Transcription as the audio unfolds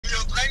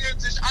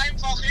drängelt sich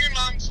einfach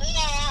jemand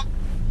vor.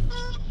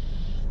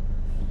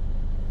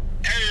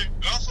 Ey,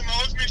 hörst du mal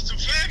auf mich zu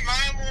filmen,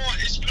 Mamo?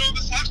 Ich glaube,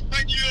 es hackt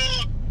bei dir.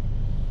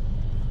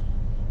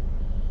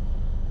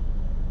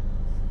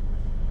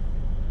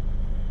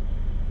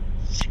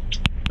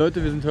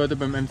 Leute, wir sind heute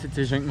beim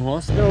MCC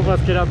Schenkenhorst. Jo,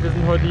 was geht ab? Wir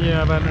sind heute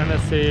hier beim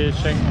MSC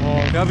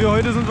Schenkenhorst. Ja,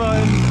 heute sind wir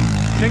in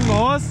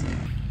Schenkenhorst.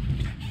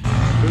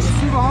 Bist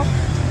du überhaupt?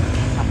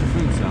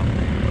 58, ja.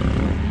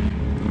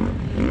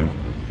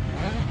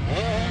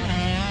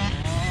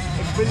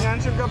 Ich bin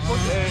ganz schön kaputt,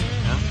 ey.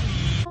 Ja?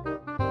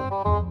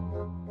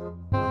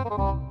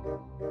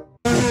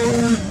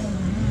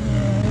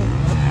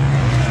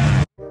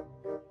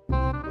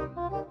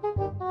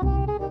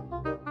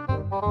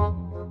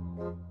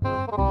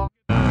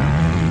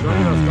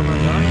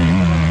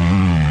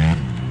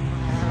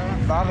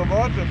 Wahre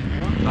Worte.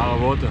 Klare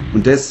Worte.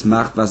 Und das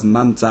macht, was ein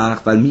Mann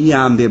sagt, weil wir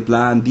haben den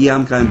Plan, die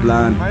haben keinen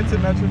Plan. Meinst du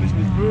natürlich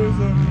nicht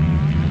böse?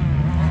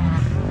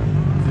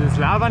 Dieses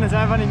Labern ist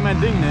einfach nicht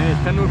mein Ding, ne?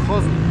 Ich kann nur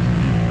crossen.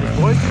 Ich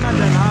bräuchte jemanden,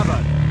 der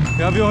labert.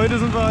 Ja, heute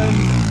sind wir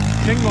in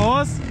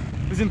Schenkenhorst.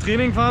 Bisschen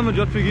Training fahren mit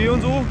JPG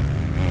und so.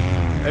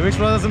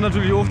 MX-Brothers sind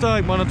natürlich auch da.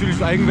 Ich mache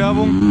natürlich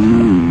Eigenwerbung.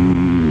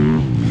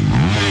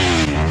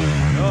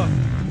 Ja,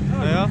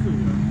 naja.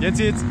 Jetzt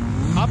geht's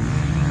ab.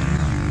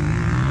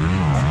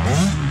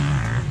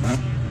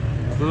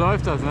 So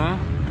läuft das, ne?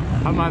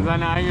 Hat man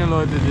seine eigenen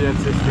Leute, die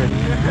jetzt hier stehen.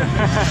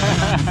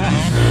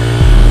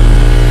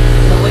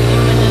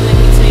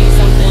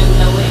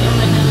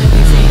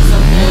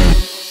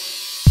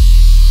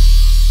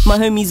 My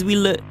homies, we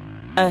look,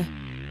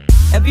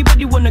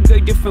 everybody wanna go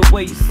different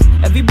ways.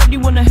 Everybody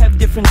wanna have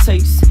different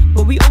tastes.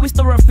 But we always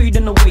throw our food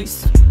in the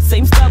waste.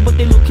 Same style, but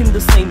they looking the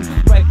same.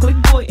 Right click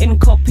boy and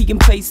copy and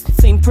paste.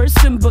 Same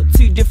person, but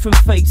two different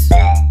face.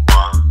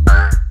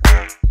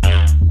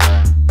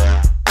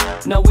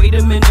 Now wait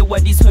a minute, why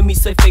these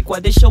homies so fake? Why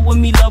they showing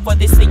me love, why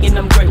they saying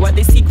I'm great? Why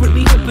they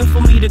secretly hoping for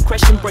me to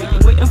crash and break?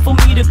 Waiting for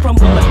me to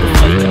crumble like a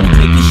flake.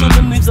 Making sure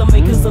the moves I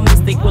make is a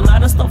mistake. Well, I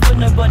don't stop for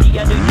nobody,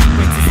 I don't need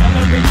breaks. It's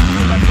already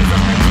feel like cause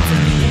I'm ready to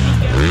be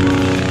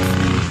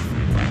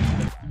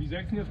Die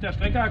Sechsen auf der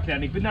Strecke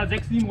erklären. Ich bin da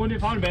 6, 7 Runden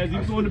gefahren, bei der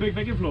 7. Runde bin ich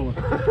weggeflogen.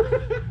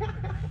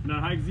 Und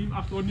dann habe ich 7,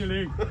 8 Runden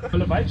gelegen.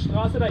 Eine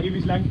Waldstraße da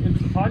ewig lang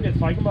zu fahren, jetzt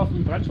fahre ich immer auf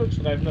den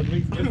Brandschutzstreifen, da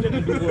bringst du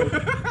in die Ruhe.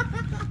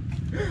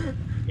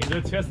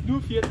 Jetzt fährst du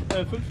 5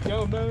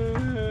 Jahre und dann.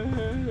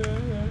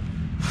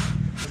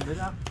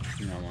 Ja,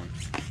 Mann.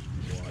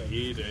 Boah,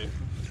 ey. Ich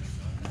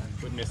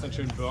würde mir jetzt einen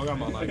schönen Burger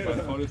machen, einfach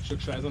ein volles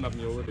Stück Scheiße und hab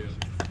mir Joghurt.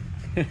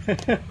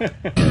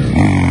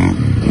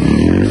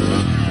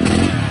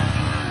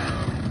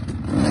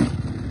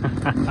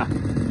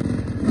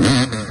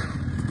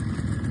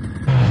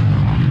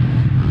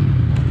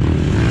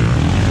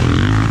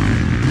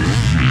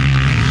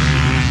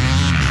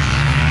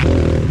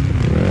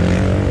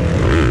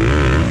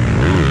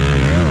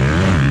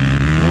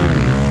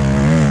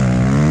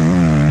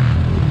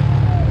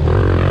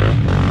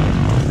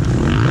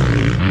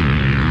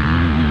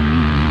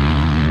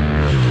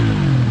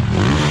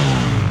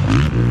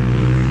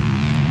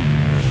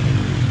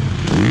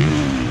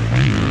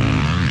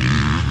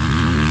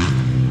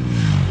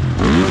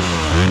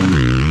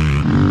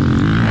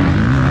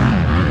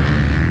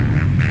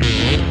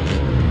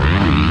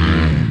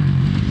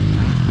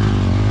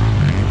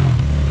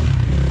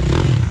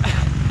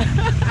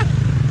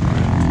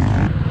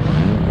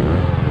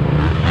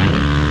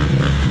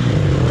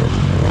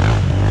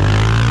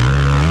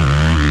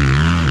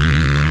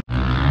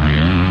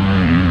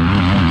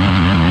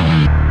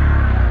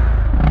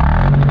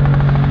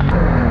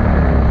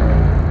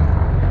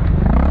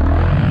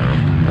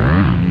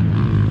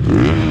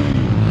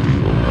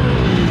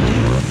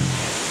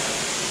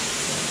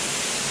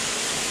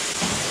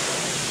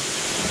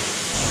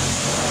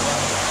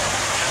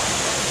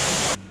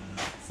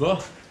 So,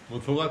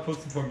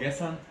 Motorradputzen von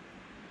gestern.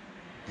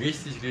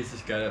 Richtig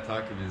geiler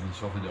Tag gewesen.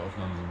 Ich hoffe, die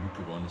Aufnahmen sind gut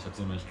geworden. Ich habe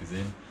sie noch nicht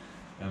gesehen.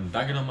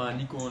 Danke nochmal an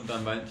Nico und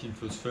an Valentin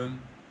fürs Filmen.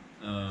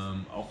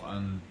 Auch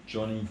an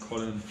Johnny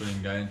Collins für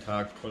den geilen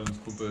Tag. Collins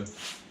Kumpel.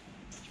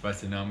 Ich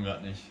weiß den Namen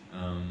gerade nicht.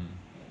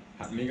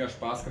 Hat mega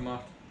Spaß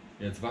gemacht.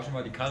 Jetzt waschen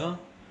wir die Karre.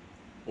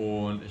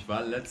 Und ich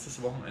war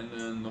letztes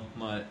Wochenende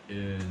nochmal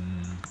in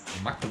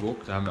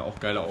Magdeburg. Da haben wir auch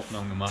geile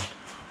Aufnahmen gemacht.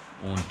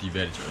 Und die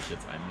werde ich euch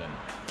jetzt einblenden.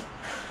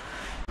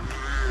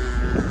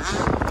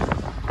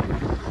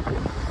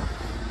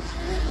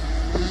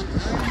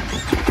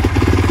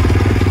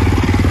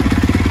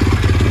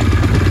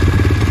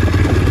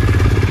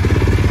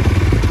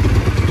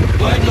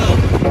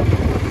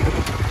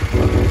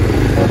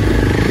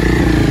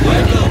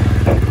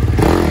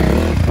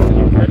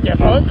 Der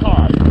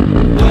Vollkorb.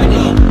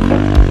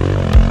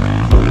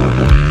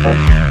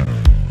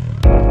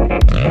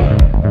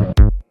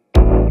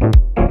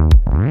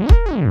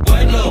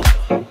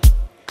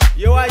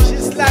 Yo,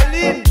 agis la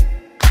ligne.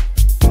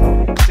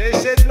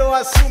 Cherchez de l'eau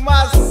à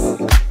Soumas.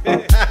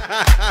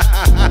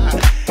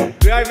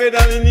 Driver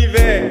dans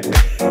l'univers.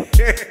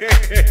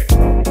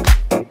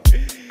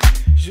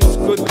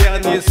 Jusqu'au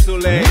dernier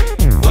soleil.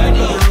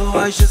 Yo,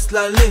 agis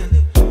la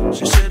ligne.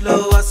 chercher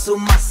l'eau à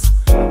Soumas,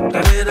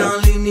 gravé dans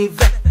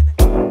l'univers,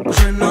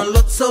 bouger dans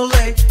l'autre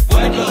soleil,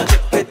 j'ai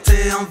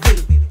pété en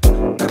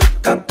ville,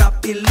 caca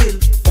pilil,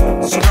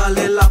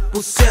 survaler la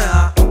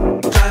poussière,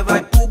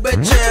 travail pour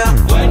bécher,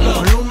 on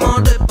nous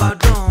demande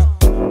pardon,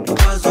 nous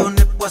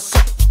poisonner poisson,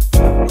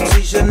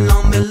 oxygène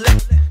en mêlée,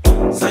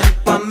 ça n'est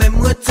pas même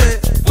ouété,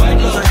 ça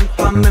n'est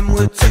pas même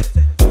ouété,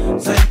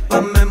 ça n'est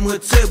pas même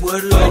ouété, bois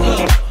de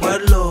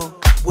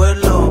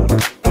l'eau,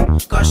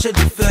 caché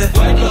du feu,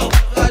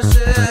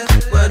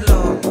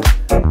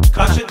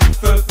 cracher du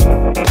feu,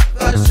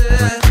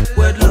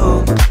 bois de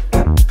l'eau,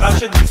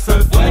 cracher du feu,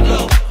 bois de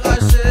l'eau,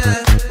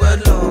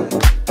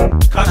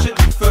 cracher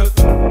du feu,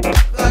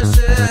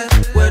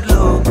 bois de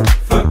l'eau,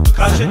 feu,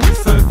 cracher du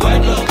feu, bois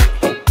de l'eau.